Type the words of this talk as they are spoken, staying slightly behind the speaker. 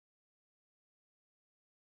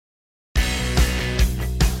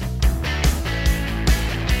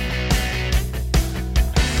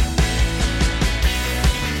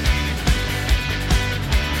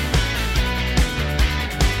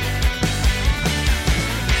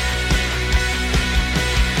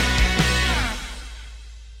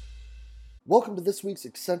Welcome to this week's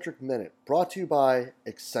Eccentric Minute, brought to you by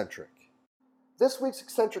Eccentric. This week's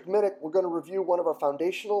Eccentric Minute, we're going to review one of our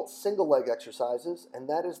foundational single leg exercises, and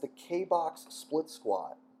that is the K-Box split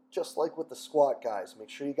squat. Just like with the squat, guys, make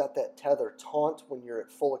sure you got that tether taut when you're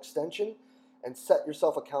at full extension, and set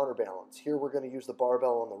yourself a counterbalance. Here we're going to use the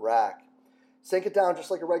barbell on the rack. Sink it down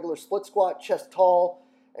just like a regular split squat, chest tall,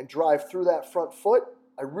 and drive through that front foot.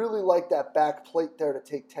 I really like that back plate there to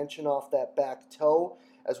take tension off that back toe.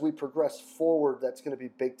 As we progress forward, that's going to be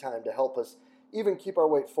big time to help us even keep our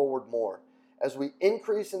weight forward more. As we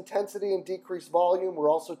increase intensity and decrease volume, we're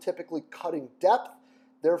also typically cutting depth,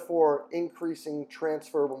 therefore increasing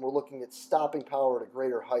transfer when we're looking at stopping power at a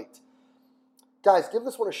greater height. Guys, give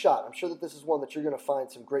this one a shot. I'm sure that this is one that you're going to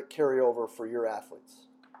find some great carryover for your athletes.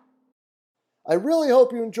 I really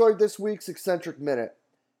hope you enjoyed this week's Eccentric Minute.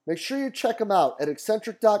 Make sure you check them out at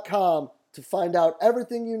eccentric.com to find out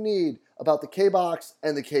everything you need about the K-Box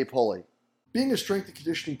and the K-Pulley. Being a strength and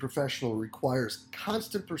conditioning professional requires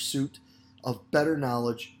constant pursuit of better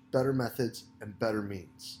knowledge, better methods, and better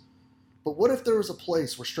means. But what if there was a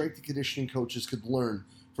place where strength and conditioning coaches could learn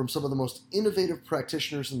from some of the most innovative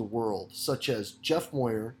practitioners in the world, such as Jeff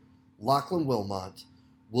Moyer, Lachlan Wilmot,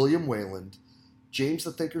 William Wayland, James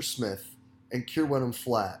the Thinker Smith, and Keir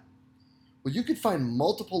Wenham-Flatt? Well, you could find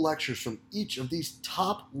multiple lectures from each of these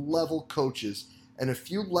top-level coaches and a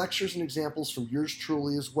few lectures and examples from yours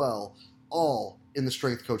truly as well, all in the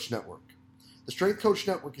Strength Coach Network. The Strength Coach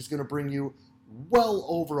Network is going to bring you well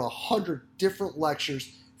over 100 different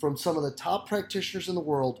lectures from some of the top practitioners in the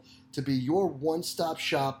world to be your one-stop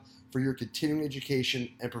shop for your continuing education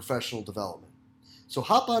and professional development. So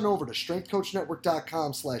hop on over to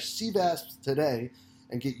strengthcoachnetwork.com/CVASP today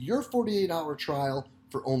and get your 48-hour trial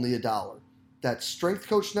for only $1. That's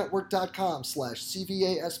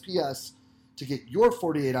strengthcoachnetwork.com/CVASPS to get your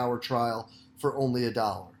 48-hour trial for only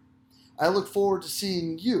 $1. I look forward to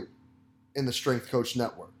seeing you in the Strength Coach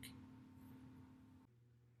Network.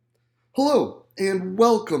 Hello, and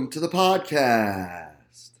welcome to the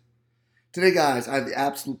podcast. Today, guys, I have the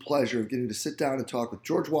absolute pleasure of getting to sit down and talk with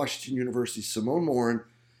George Washington University's Simone Morin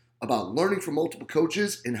about learning from multiple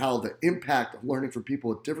coaches and how the impact of learning from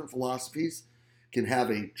people with different philosophies can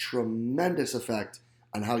have a tremendous effect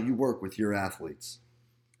on how you work with your athletes.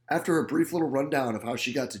 After a brief little rundown of how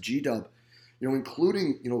she got to GW,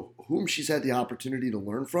 including, whom she's had the opportunity to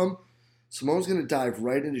learn from, Simone's going to dive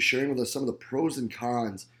right into sharing with us some of the pros and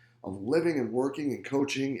cons of living and working and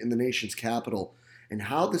coaching in the nation's capital and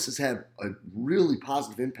how this has had a really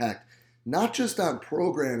positive impact, not just on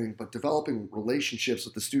programming, but developing relationships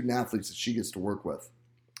with the student athletes that she gets to work with.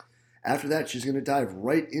 After that, she's going to dive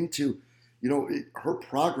right into her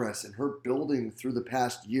progress and her building through the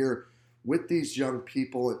past year with these young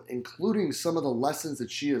people, including some of the lessons that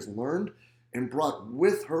she has learned and brought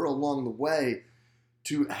with her along the way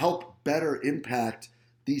to help better impact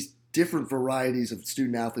these different varieties of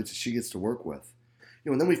student athletes that she gets to work with.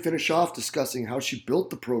 And then we finish off discussing how she built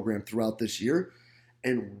the program throughout this year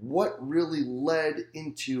and what really led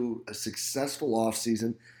into a successful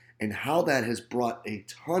offseason and how that has brought a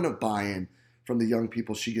ton of buy-in from the young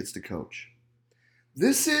people she gets to coach.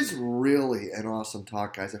 This is really an awesome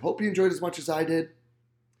talk, guys. I hope you enjoyed as much as I did.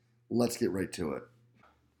 Let's get right to it.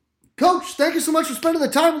 Coach, thank you so much for spending the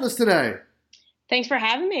time with us today. Thanks for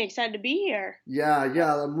having me. Excited to be here.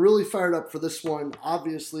 Yeah, I'm really fired up for this one.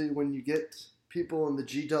 Obviously, when you get people in the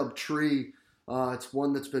GW tree, it's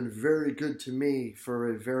one that's been very good to me for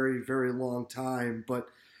a very, very long time. But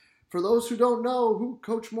for those who don't know who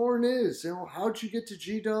Coach Morin is, how'd you get to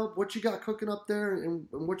GW, what you got cooking up there, and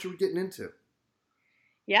what you were getting into?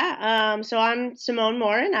 Yeah, so I'm Simone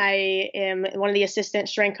Morin. I am one of the assistant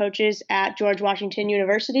strength coaches at George Washington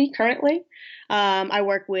University currently. I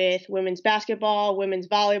work with women's basketball, women's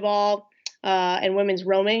volleyball, and women's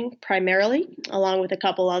rowing primarily, along with a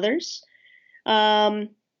couple others.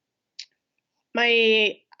 Even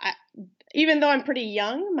though I'm pretty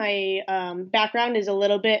young, my background is a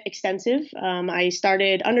little bit extensive. I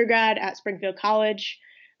started undergrad at Springfield College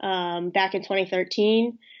back in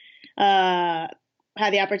 2013.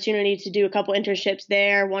 Had the opportunity to do a couple internships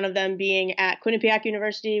there, one of them being at Quinnipiac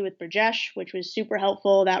University with Brajesh, which was super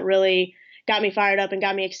helpful. That really got me fired up and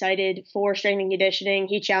got me excited for strength and conditioning.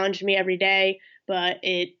 He challenged me every day, but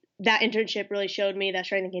that internship really showed me that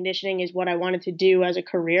strength and conditioning is what I wanted to do as a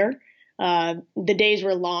career. The days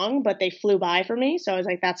were long, but they flew by for me. So I was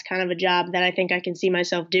like, that's kind of a job that I think I can see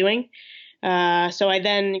myself doing. So I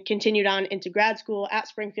then continued on into grad school at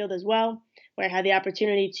Springfield as well, where I had the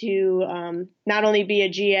opportunity to not only be a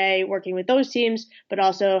GA working with those teams, but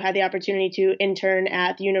also had the opportunity to intern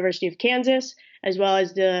at the University of Kansas, as well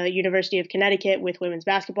as the University of Connecticut with women's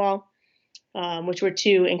basketball. which were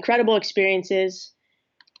two incredible experiences.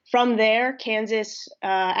 From there, Kansas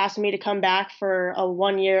asked me to come back for a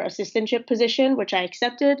 1-year assistantship position, which I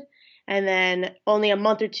accepted. And then only a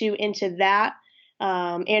month or two into that,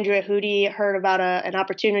 Andrea Hootie heard about an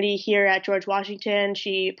opportunity here at George Washington.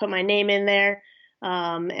 She put my name in there,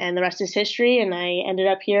 and the rest is history. And I ended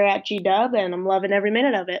up here at GW, and I'm loving every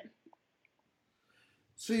minute of it.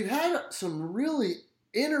 So you've had some really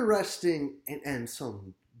interesting and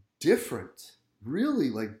some different, really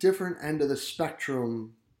like different end of the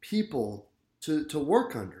spectrum people to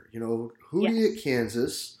work under. You know, Hootie Yes. at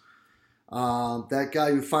Kansas, that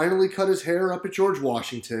guy who finally cut his hair up at George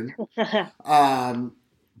Washington,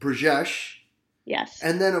 Brajesh, Yes.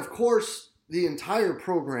 and then of course the entire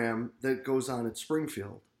program that goes on at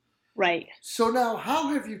Springfield. Right. So now, how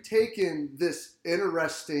have you taken this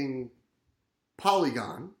interesting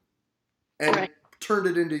polygon and Right. turned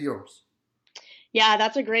it into yours? Yeah,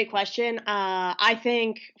 that's a great question. I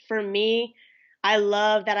think for me, I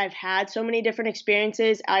love that I've had so many different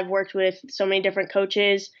experiences. I've worked with so many different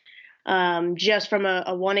coaches. Just from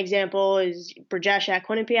a one example is Brajesh at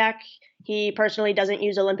Quinnipiac. He personally doesn't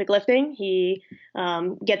use Olympic lifting. He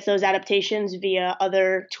gets those adaptations via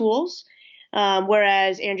other tools.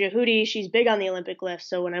 Whereas Andrea Hootie, she's big on the Olympic lift.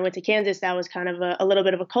 So when I went to Kansas, that was kind of a little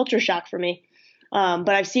bit of a culture shock for me. But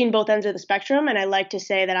I've seen both ends of the spectrum, and I like to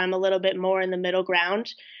say that I'm a little bit more in the middle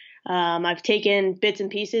ground. I've taken bits and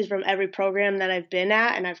pieces from every program that I've been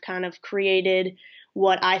at, and I've kind of created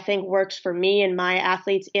what I think works for me and my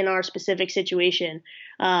athletes in our specific situation.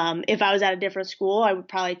 If I was at a different school, I would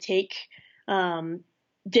probably take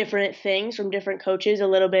different things from different coaches a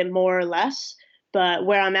little bit more or less. But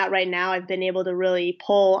where I'm at right now, I've been able to really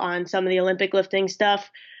pull on some of the Olympic lifting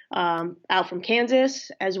stuff out from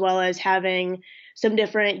Kansas, as well as having some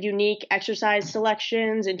different unique exercise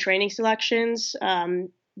selections and training selections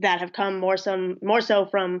that have come more so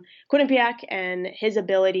from Quinnipiac and his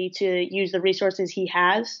ability to use the resources he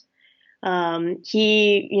has.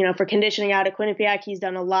 For conditioning out at Quinnipiac, he's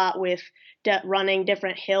done a lot with running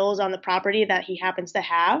different hills on the property that he happens to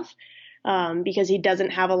have. Because he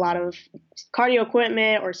doesn't have a lot of cardio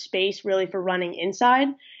equipment or space really for running inside.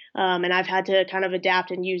 And I've had to kind of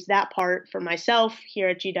adapt and use that part for myself here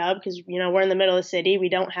at GW because, we're in the middle of the city. We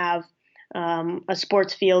don't have a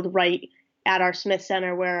sports field right at our Smith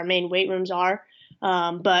Center where our main weight rooms are.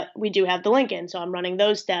 But we do have the Lincoln. So I'm running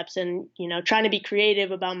those steps and, trying to be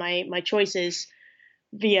creative about my choices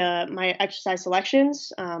via my exercise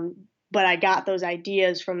selections. But I got those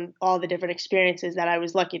ideas from all the different experiences that I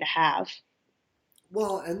was lucky to have.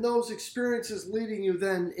 Well, and those experiences leading you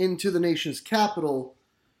then into the nation's capital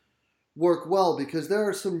work well because there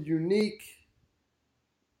are some unique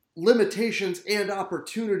limitations and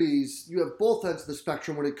opportunities. You have both ends of the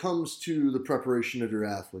spectrum when it comes to the preparation of your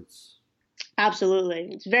athletes. Absolutely.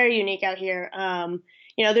 It's very unique out here.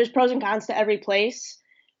 There's pros and cons to every place.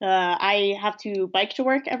 I have to bike to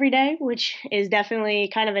work every day, which is definitely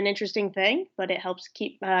kind of an interesting thing, but it helps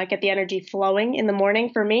get the energy flowing in the morning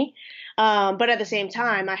for me. But at the same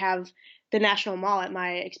time, I have the National Mall at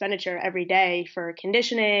my expenditure every day for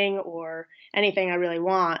conditioning or anything I really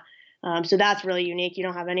want. So that's really unique. You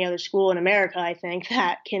don't have any other school in America, I think,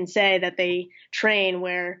 that can say that they train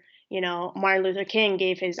where, Martin Luther King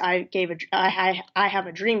gave his I have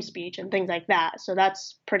a dream speech and things like that. So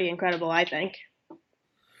that's pretty incredible, I think.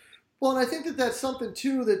 Well, and I think that that's something,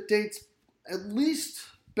 too, that dates at least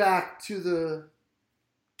back to the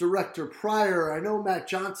director prior. I know Matt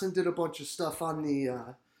Johnson did a bunch of stuff on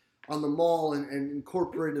the mall and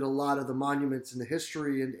incorporated a lot of the monuments and the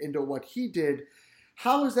history into what he did.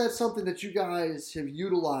 How is that something that you guys have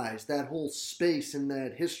utilized, that whole space and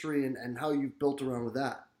that history and how you've built around with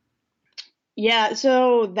that? Yeah,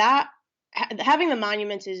 so that having the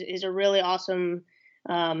monuments is a really awesome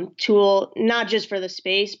tool, not just for the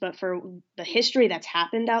space, but for the history that's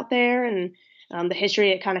happened out there and the history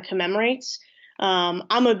it kind of commemorates.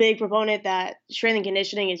 I'm a big proponent that strength and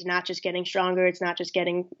conditioning is not just getting stronger. It's not just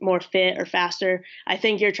getting more fit or faster. I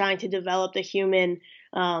think you're trying to develop the human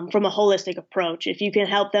from a holistic approach. If you can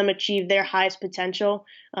help them achieve their highest potential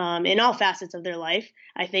in all facets of their life,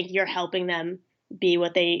 I think you're helping them be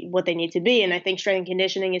what they need to be. And I think strength and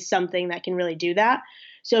conditioning is something that can really do that.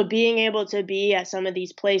 So being able to be at some of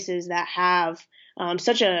these places that have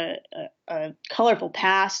such a colorful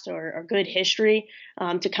past or good history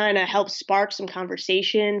to kind of help spark some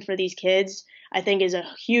conversation for these kids, I think is a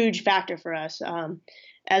huge factor for us.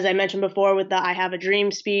 As I mentioned before with the I Have a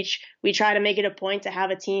Dream speech, we try to make it a point to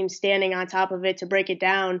have a team standing on top of it to break it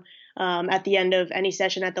down at the end of any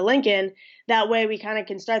session at the Lincoln. That way we kind of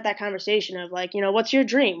can start that conversation of like, what's your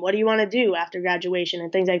dream? What do you want to do after graduation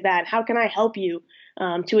and things like that? How can I help you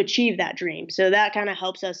to achieve that dream? So that kind of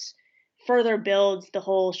helps us further build the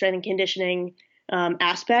whole strength and conditioning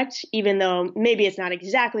aspect, even though maybe it's not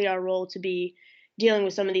exactly our role to be dealing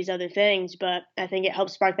with some of these other things. But I think it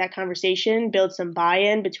helps spark that conversation, build some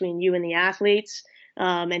buy-in between you and the athletes,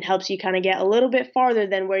 and helps you kind of get a little bit farther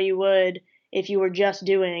than where you would if you were just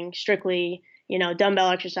doing strictly,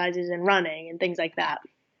 dumbbell exercises and running and things like that.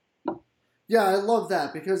 Yeah, I love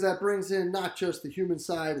that because that brings in not just the human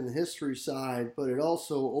side and the history side, but it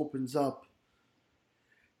also opens up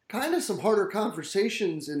kind of some harder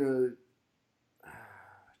conversations in a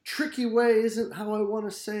tricky way. Isn't how I want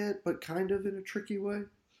to say it, but kind of in a tricky way.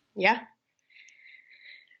 Yeah.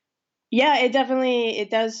 Yeah, it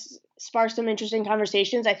does spark some interesting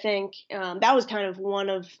conversations. I think that was kind of one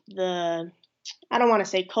of the, I don't want to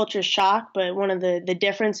say culture shock, but one of the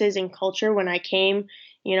differences in culture when I came,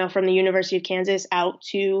 from the University of Kansas out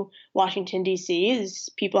to Washington, D.C. is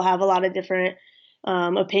people have a lot of different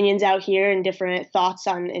opinions out here and different thoughts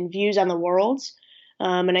on and views on the world.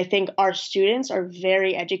 And I think our students are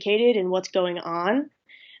very educated in what's going on.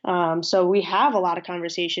 So we have a lot of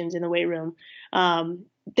conversations in the weight room.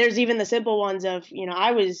 There's even the simple ones of,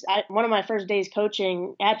 one of my first days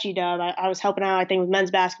coaching at GW, I was helping out, I think, with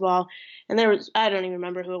men's basketball. And I don't even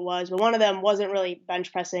remember who it was, but one of them wasn't really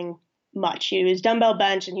bench pressing much. He was dumbbell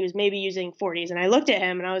bench and he was maybe using 40s. And I looked at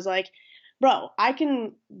him and I was like, bro, I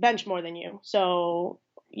can bench more than you. So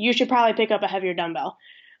you should probably pick up a heavier dumbbell.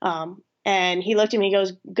 And he looked at me, he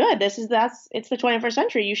goes, good, it's the 21st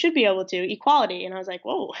century. You should be able to. Equality. And I was like,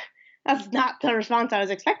 whoa, that's not the response I was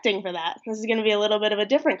expecting for that. This is going to be a little bit of a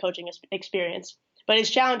different coaching experience. But it's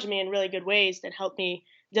challenged me in really good ways that helped me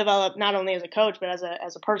develop not only as a coach, but as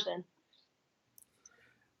a person.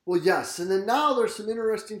 Well, yes. And then now there's some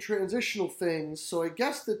interesting transitional things. So I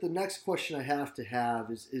guess that the next question I have to have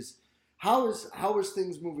is how is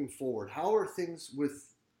things moving forward? How are things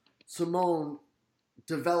with Simone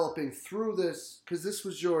developing through this? Because this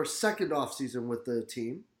was your second off season with the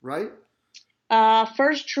team, right?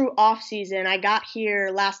 First true off season. I got here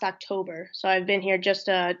last October, so I've been here just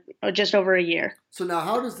over a year. So now,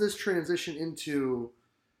 how does this transition into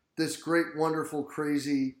this great, wonderful,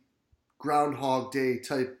 crazy Groundhog Day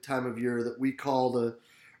type time of year that we call the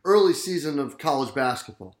early season of college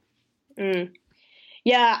basketball?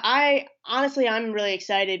 Yeah, I'm really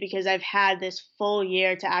excited because I've had this full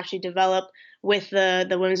year to actually develop with the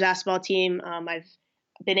women's basketball team. I've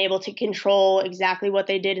been able to control exactly what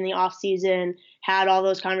they did in the off season, had all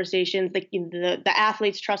those conversations. The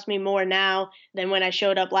athletes trust me more now than when I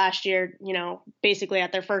showed up last year, basically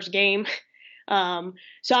at their first game.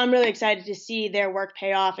 So I'm really excited to see their work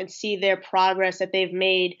pay off and see their progress that they've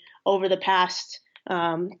made over the past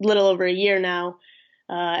little over a year now,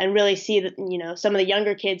 and really see that, some of the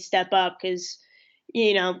younger kids step up because,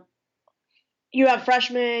 you have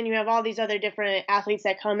freshmen, you have all these other different athletes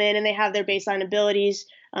that come in and they have their baseline abilities.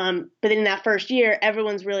 But in that first year,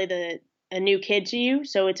 everyone's really a new kid to you.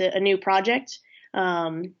 So it's a new project.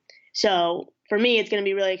 So for me, it's going to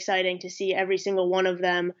be really exciting to see every single one of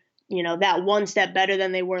them, that one step better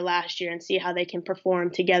than they were last year and see how they can perform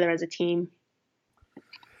together as a team.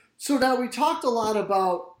 So now we talked a lot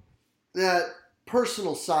about that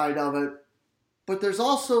personal side of it, but there's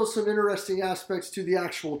also some interesting aspects to the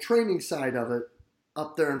actual training side of it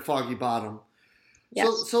up there in Foggy Bottom.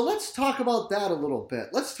 Yes. So let's talk about that a little bit.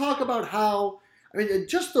 Let's talk about how,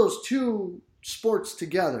 just those two sports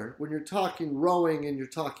together, when you're talking rowing and you're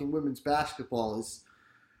talking women's basketball, is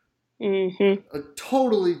a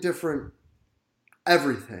totally different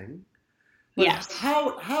everything. But yes.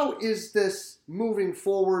 How is this moving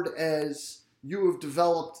forward as you have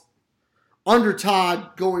developed under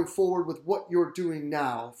Todd going forward with what you're doing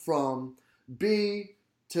now, from B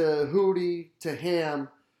to Hootie to Ham?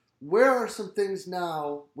 Where are some things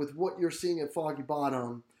now with what you're seeing at Foggy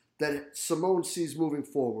Bottom that Simone sees moving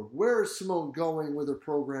forward? Where is Simone going with her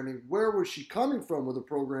programming? Where was she coming from with her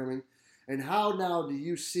programming? And how now do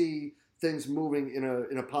you see things moving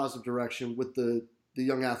in a positive direction with the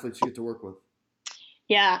young athletes you get to work with?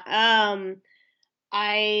 Yeah.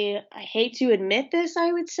 I hate to admit this,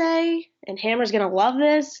 I would say, and Hammer's going to love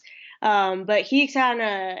this, but he kind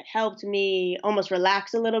of helped me almost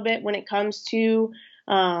relax a little bit when it comes to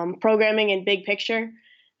programming and big picture.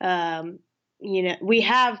 We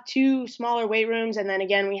have two smaller weight rooms, and then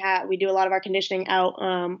again, we do a lot of our conditioning out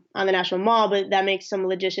on the National Mall, but that makes some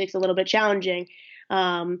logistics a little bit challenging.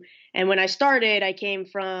 And when I started, I came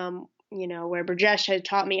from, where Brajesh had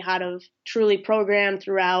taught me how to truly program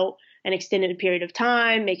throughout an extended period of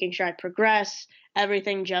time, making sure I progress,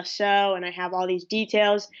 everything just so, and I have all these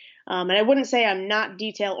details. And I wouldn't say I'm not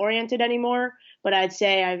detail oriented anymore, but I'd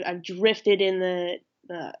say I've drifted in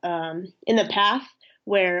the path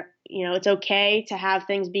where it's okay to have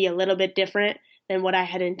things be a little bit different than what I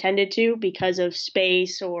had intended to because of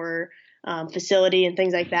space or facility and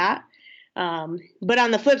things like that. But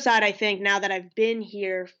on the flip side, I think now that I've been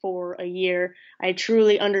here for a year, I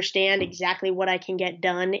truly understand exactly what I can get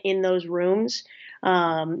done in those rooms.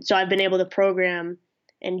 So I've been able to program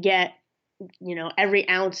and get, every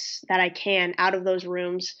ounce that I can out of those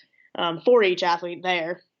rooms for each athlete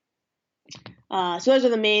there. So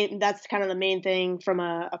that's kind of the main thing from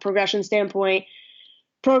a progression standpoint.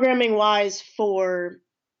 Programming wise for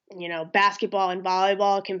basketball and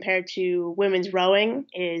volleyball compared to women's rowing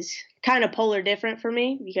is kind of polar different for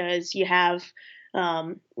me because you have,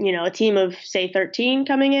 a team of say 13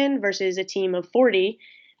 coming in versus a team of 40.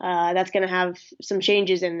 That's going to have some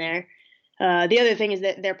changes in there. The other thing is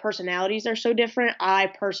that their personalities are so different.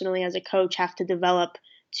 I personally, as a coach, have to develop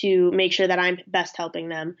to make sure that I'm best helping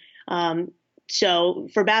them. So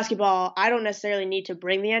for basketball, I don't necessarily need to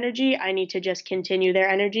bring the energy. I need to just continue their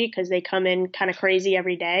energy because they come in kind of crazy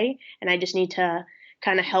every day. And I just need to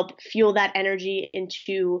kind of help fuel that energy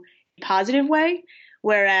into a positive way.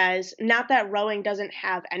 Whereas not that rowing doesn't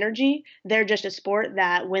have energy. They're just a sport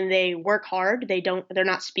that when they work hard, they're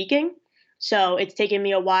not speaking. So it's taken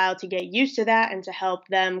me a while to get used to that and to help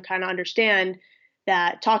them kind of understand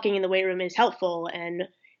that talking in the weight room is helpful and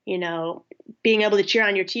being able to cheer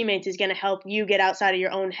on your teammates is going to help you get outside of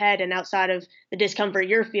your own head and outside of the discomfort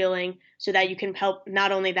you're feeling so that you can help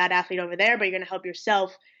not only that athlete over there, but you're going to help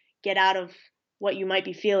yourself get out of what you might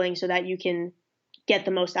be feeling so that you can get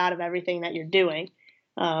the most out of everything that you're doing.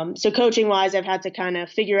 So coaching wise, I've had to kind of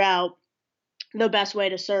figure out the best way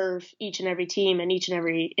to serve each and every team and each and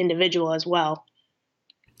every individual as well.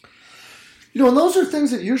 And those are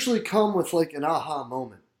things that usually come with like an aha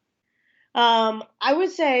moment. I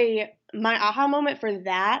would say my aha moment for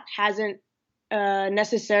that hasn't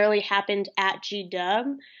necessarily happened at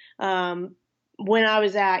GW. When I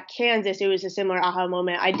was at Kansas, it was a similar aha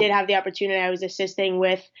moment. I did have the opportunity. I was assisting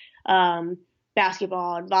with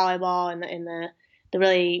basketball and volleyball and the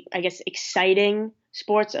really, I guess, exciting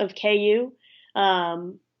sports of KU.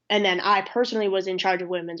 And then I personally was in charge of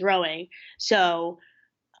women's rowing. So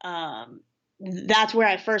that's where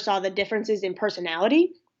I first saw the differences in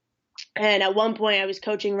personality. And at one point I was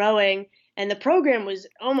coaching rowing and the program was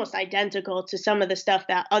almost identical to some of the stuff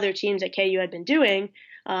that other teams at KU had been doing.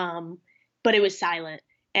 But it was silent.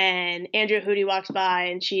 And Andrea Hootie walks by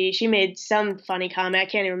and she made some funny comment. I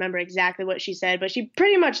can't even remember exactly what she said, but she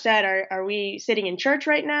pretty much said, are we sitting in church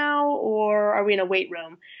right now or are we in a weight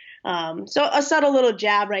room? So a subtle little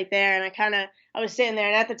jab right there. And I was sitting there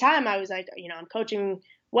and at the time I was like, I'm coaching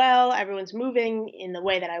well, everyone's moving in the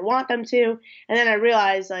way that I want them to. And then I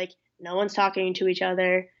realized like, no one's talking to each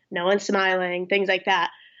other. No one's smiling, things like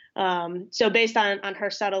that. So based on her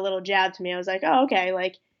subtle little jab to me, I was like, oh, okay,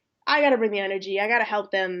 like I got to bring the energy. I got to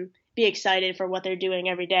help them be excited for what they're doing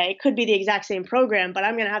every day. It could be the exact same program, but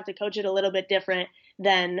I'm going to have to coach it a little bit different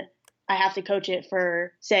than I have to coach it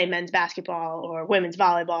for, say, men's basketball or women's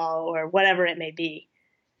volleyball or whatever it may be.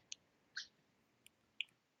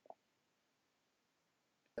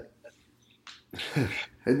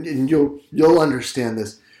 And you'll understand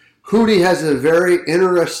this. Hootie has a very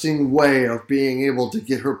interesting way of being able to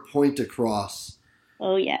get her point across.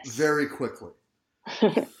 Oh, yes. Very quickly.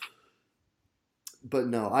 But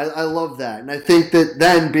no, I love that. And I think that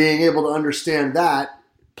then being able to understand that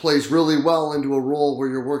plays really well into a role where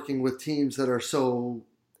you're working with teams that are so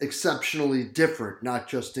exceptionally different, not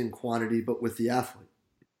just in quantity, but with the athlete.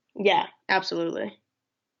 Yeah, absolutely.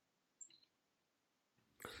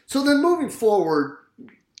 So then moving forward,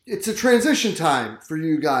 it's a transition time for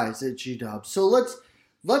you guys at GW. So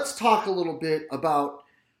let's talk a little bit about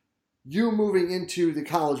you moving into the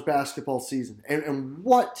college basketball season and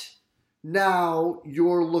what now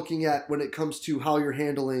you're looking at when it comes to how you're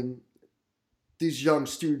handling these young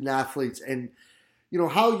student athletes and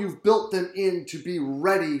how you've built them in to be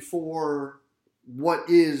ready for what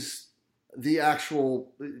is the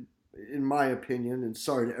actual, in my opinion, and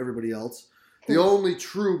sorry to everybody else, the only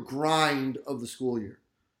true grind of the school year.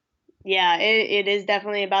 Yeah, it is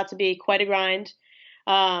definitely about to be quite a grind.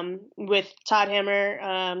 With Todd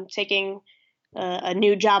Hammer taking a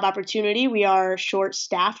new job opportunity, we are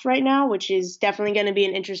short-staffed right now, which is definitely going to be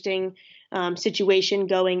an interesting situation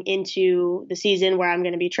going into the season where I'm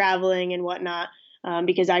going to be traveling and whatnot,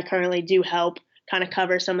 because I currently do help kind of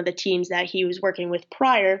cover some of the teams that he was working with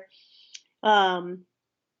prior.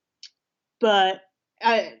 But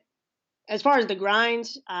as far as the grind,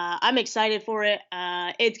 I'm excited for it.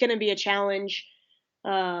 It's going to be a challenge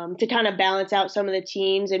to kind of balance out some of the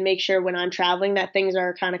teams and make sure when I'm traveling that things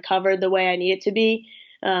are kind of covered the way I need it to be.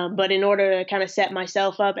 But in order to kind of set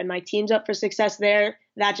myself up and my teams up for success there,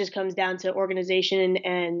 that just comes down to organization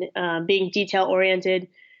and being detail oriented.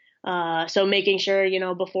 So making sure,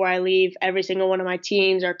 before I leave, every single one of my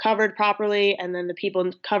teams are covered properly, and then the people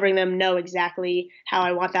covering them know exactly how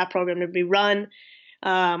I want that program to be run.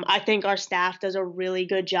 I think our staff does a really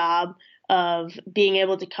good job of being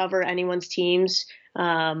able to cover anyone's teams.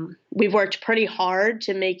 We've worked pretty hard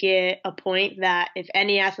to make it a point that if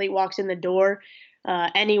any athlete walks in the door,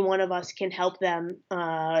 any one of us can help them,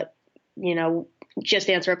 just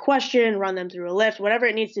answer a question, run them through a lift, whatever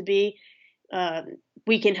it needs to be,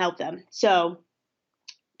 we can help them. So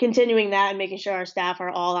continuing that and making sure our staff are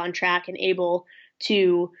all on track and able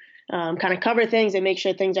to kind of cover things and make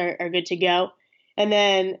sure things are good to go. And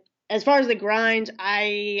then as far as the grind,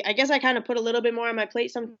 I guess I kind of put a little bit more on my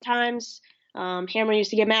plate sometimes. Hammer used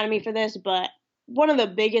to get mad at me for this, but one of the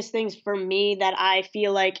biggest things for me that I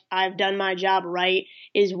feel like I've done my job right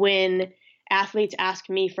is when athletes ask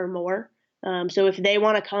me for more. So if they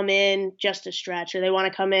want to come in just to stretch, or they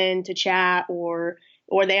want to come in to chat, or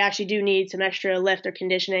they actually do need some extra lift or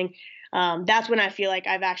conditioning, that's when I feel like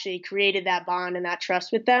I've actually created that bond and that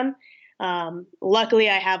trust with them. Luckily,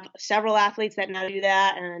 I have several athletes that now do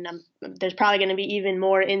that, and there's probably going to be even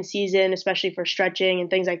more in season, especially for stretching and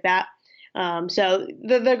things like that. So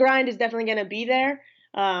the grind is definitely going to be there.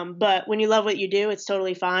 But when you love what you do, it's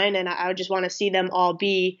totally fine. And I just want to see them all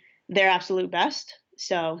be their absolute best.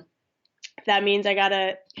 So if that means I got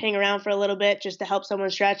to hang around for a little bit just to help someone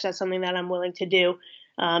stretch, that's something that I'm willing to do,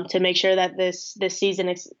 to make sure that this season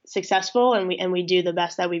is successful and we do the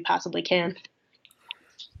best that we possibly can.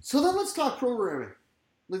 So then let's talk programming.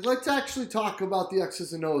 Let's actually talk about the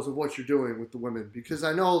X's and O's of what you're doing with the women, because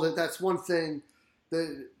I know that that's one thing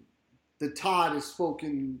that Todd has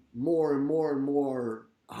spoken more and more and more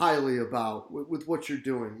highly about with what you're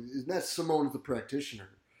doing. And that's Simone as the practitioner.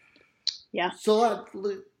 Yeah. So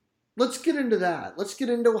let's get into that. Let's get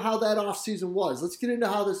into how that off-season was. Let's get into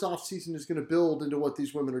how this off-season is going to build into what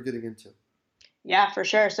these women are getting into. Yeah, for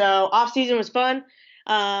sure. So off-season was fun.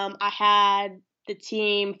 I had the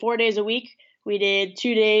team 4 days a week. We did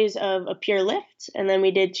 2 days of a pure lift, and then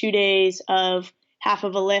we did 2 days of half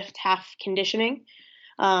of a lift, half conditioning.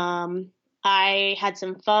 I had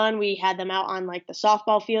some fun. We had them out on like the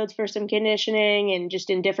softball fields for some conditioning and just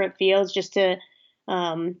in different fields just to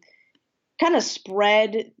kind of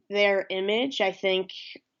spread their image. I think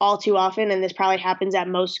all too often, and this probably happens at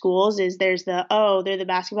most schools, is there's they're the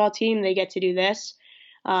basketball team, they get to do this.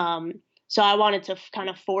 So I wanted to kind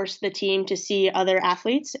of force the team to see other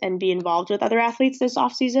athletes and be involved with other athletes this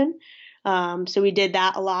off season. So we did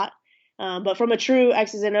that a lot. But from a true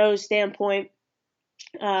X's and O's standpoint,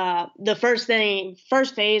 the first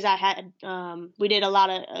phase I had, we did a lot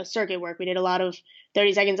of circuit work. We did a lot of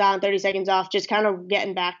 30 seconds on, 30 seconds off, just kind of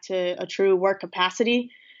getting back to a true work capacity,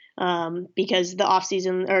 because the off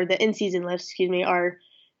season or the in season lifts, are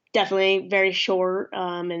definitely very short,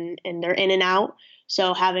 and they're in and out.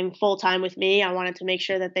 So having full time with me, I wanted to make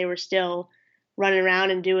sure that they were still running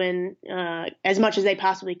around and doing as much as they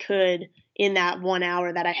possibly could in that 1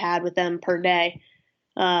 hour that I had with them per day.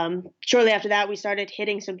 Shortly after that, we started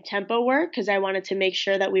hitting some tempo work because I wanted to make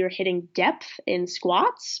sure that we were hitting depth in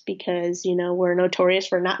squats because, we're notorious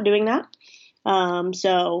for not doing that.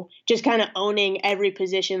 So just kind of owning every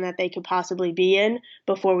position that they could possibly be in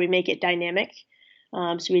before we make it dynamic.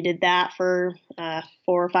 So we did that for 4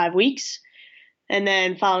 or 5 weeks. And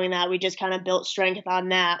then following that, we just kind of built strength on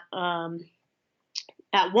that.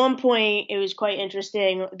 At one point, it was quite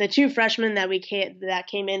interesting. The 2 freshmen that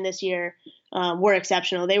came in this year were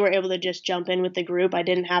exceptional. They were able to just jump in with the group. I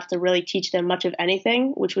didn't have to really teach them much of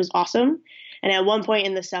anything, which was awesome. And at one point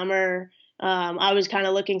in the summer, I was kind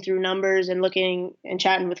of looking through numbers and looking and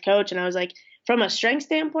chatting with coach. And I was like, from a strength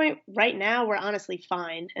standpoint, right now, we're honestly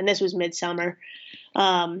fine. And this was midsummer.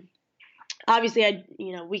 Obviously,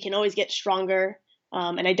 we can always get stronger.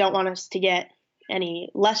 And I don't want us to get any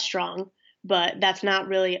less strong, but that's not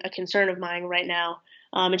really a concern of mine right now.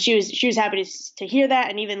 And she was happy to hear that.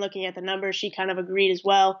 And even looking at the numbers, she kind of agreed as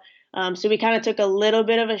well. So we kind of took a little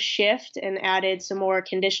bit of a shift and added some more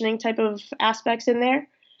conditioning type of aspects in there.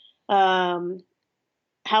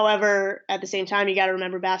 However, at the same time, you got to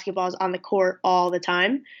remember basketball is on the court all the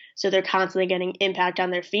time. So they're constantly getting impact on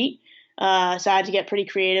their feet. So I had to get pretty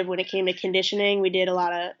creative when it came to conditioning. We did a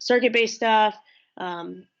lot of circuit-based stuff,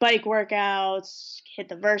 bike workouts, hit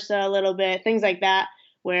the Versa a little bit, things like that,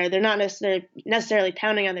 where they're not necessarily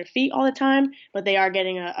pounding on their feet all the time, but they are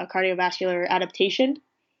getting a cardiovascular adaptation.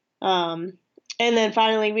 And then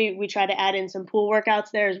finally, we try to add in some pool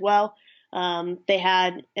workouts there as well. They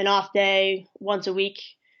had an off day once a week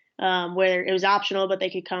where it was optional, but they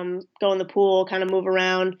could come go in the pool, kind of move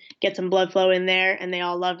around, get some blood flow in there, and they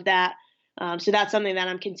all loved that. So that's something that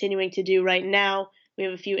I'm continuing to do right now. We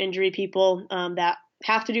have a few injury people that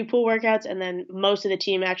have to do pool workouts, and then most of the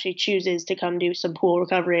team actually chooses to come do some pool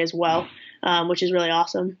recovery as well, which is really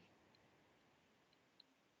awesome.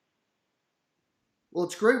 Well,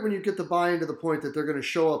 it's great when you get the buy-in to the point that they're going to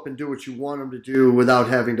show up and do what you want them to do without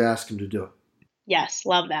having to ask them to do it. Yes,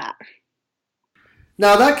 love that.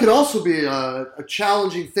 Now, that could also be a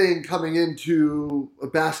challenging thing coming into a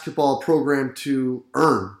basketball program to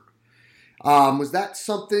earn. Was that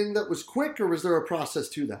something that was quick, or was there a process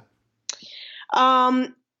to that?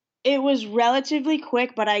 It was relatively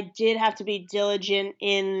quick, but I did have to be diligent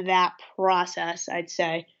in that process, I'd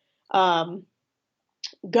say.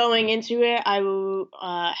 Going into it,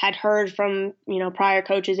 I had heard from prior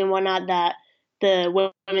coaches and whatnot that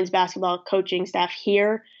the women's basketball coaching staff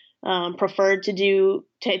here preferred to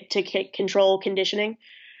control conditioning,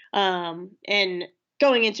 and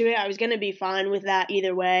going into it, I was going to be fine with that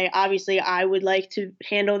either way. Obviously, I would like to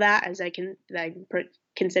handle that as I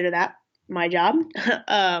consider that my job.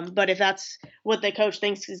 But if that's what the coach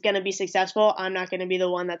thinks is going to be successful, I'm not going to be the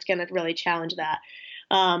one that's going to really challenge that.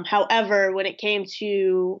 However, when it came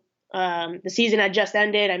to the season had just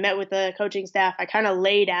ended, I met with the coaching staff. I kind of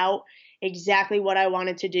laid out exactly what I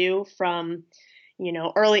wanted to do from,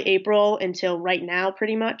 early April until right now,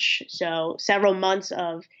 pretty much. So several months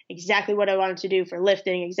of exactly what I wanted to do for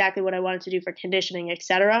lifting, exactly what I wanted to do for conditioning,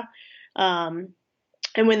 etc. And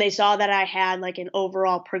when they saw that I had like an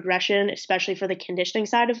overall progression, especially for the conditioning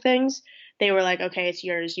side of things, they were like, okay, it's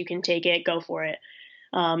yours. You can take it, go for it.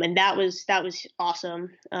 And that was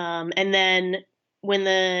awesome. And then when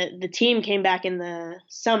the team came back in the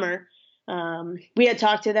summer, we had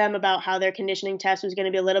talked to them about how their conditioning test was going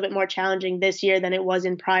to be a little bit more challenging this year than it was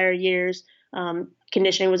in prior years.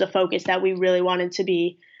 Conditioning was a focus that we really wanted to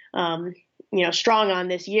be, strong on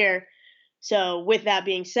this year. So with that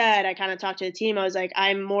being said, I kind of talked to the team. I was like,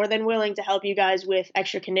 I'm more than willing to help you guys with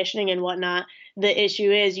extra conditioning and whatnot. The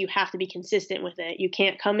issue is you have to be consistent with it. You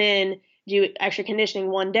can't come in, do extra conditioning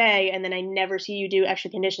one day, and then I never see you do extra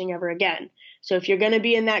conditioning ever again. So if you're going to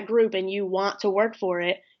be in that group and you want to work for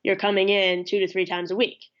it, you're coming in 2 to 3 times a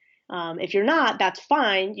week. If you're not, that's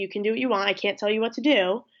fine. You can do what you want. I can't tell you what to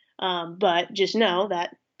do. But just know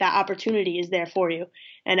that opportunity is there for you.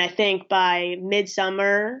 And I think by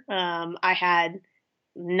midsummer, I had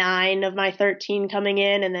 9 of my 13 coming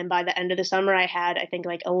in. And then by the end of the summer, I had, I think,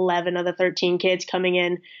 like 11 of the 13 kids coming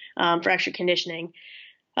in for extra conditioning,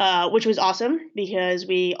 which was awesome because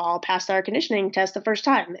we all passed our conditioning test the first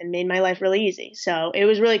time and made my life really easy. So it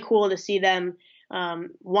was really cool to see them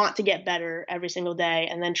want to get better every single day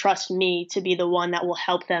and then trust me to be the one that will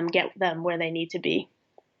help them get them where they need to be.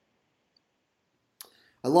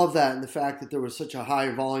 I love that, and the fact that there was such a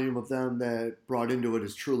high volume of them that brought into it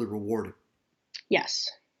is truly rewarding.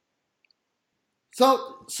 Yes.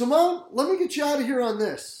 So, Simone, let me get you out of here on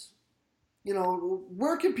this.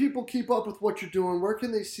 Where can people keep up with what you're doing? Where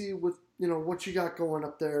can they see what you got going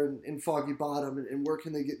up there in Foggy Bottom, and where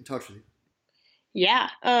can they get in touch with you? Yeah.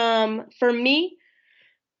 For me,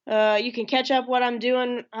 you can catch up what I'm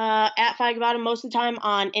doing at Foggy Bottom most of the time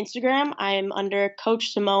on Instagram. I'm under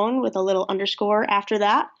Coach Simone with a little underscore after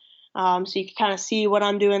that. So you can kind of see what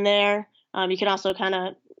I'm doing there. You can also kind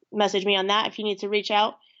of message me on that if you need to reach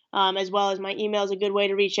out, as well as my email is a good way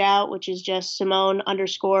to reach out, which is just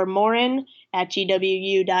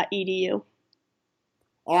Simone_Morin@gwu.edu.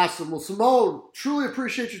 Awesome. Well, Simone, truly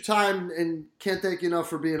appreciate your time and can't thank you enough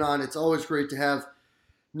for being on. It's always great to have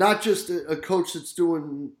not just a coach that's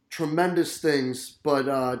doing tremendous things, but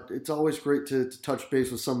it's always great to touch base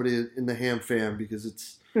with somebody in the Ham fam because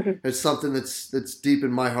it's something that's deep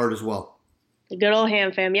in my heart as well. The good old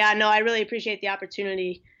Ham fam. Yeah, no, I really appreciate the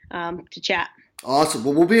opportunity to chat. Awesome.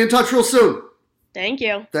 Well, we'll be in touch real soon. Thank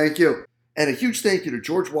you. Thank you. And a huge thank you to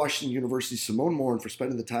George Washington University Simone Morin for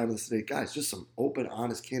spending the time with us today. Guys, just some open,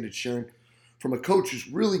 honest, candid sharing from a coach who's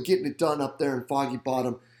really getting it done up there in Foggy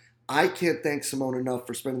Bottom. I can't thank Simone enough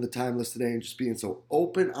for spending the time with us today and just being so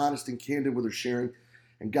open, honest, and candid with her sharing.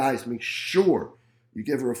 And guys, make sure you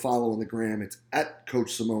give her a follow on the gram. It's at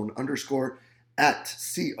Coach Simone _ at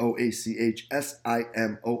CoachSimone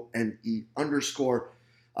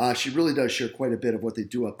 _ she really does share quite a bit of what they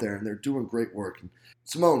do up there, and they're doing great work. And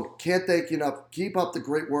Simone, can't thank you enough. Keep up the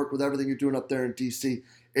great work with everything you're doing up there in DC.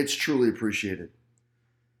 It's truly appreciated.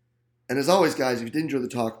 And as always, guys, if you did enjoy the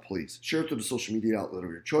talk, please share it to the social media outlet of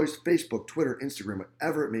your choice, Facebook, Twitter, Instagram,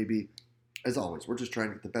 whatever it may be. As always, we're just trying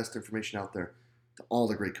to get the best information out there to all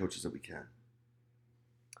the great coaches that we can.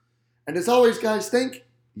 And as always, guys, thank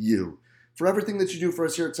you for everything that you do for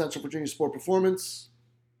us here at Central Virginia Sport Performance.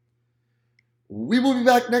 We will be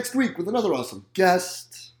back next week with another awesome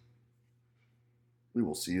guest. We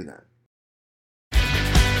will see you then.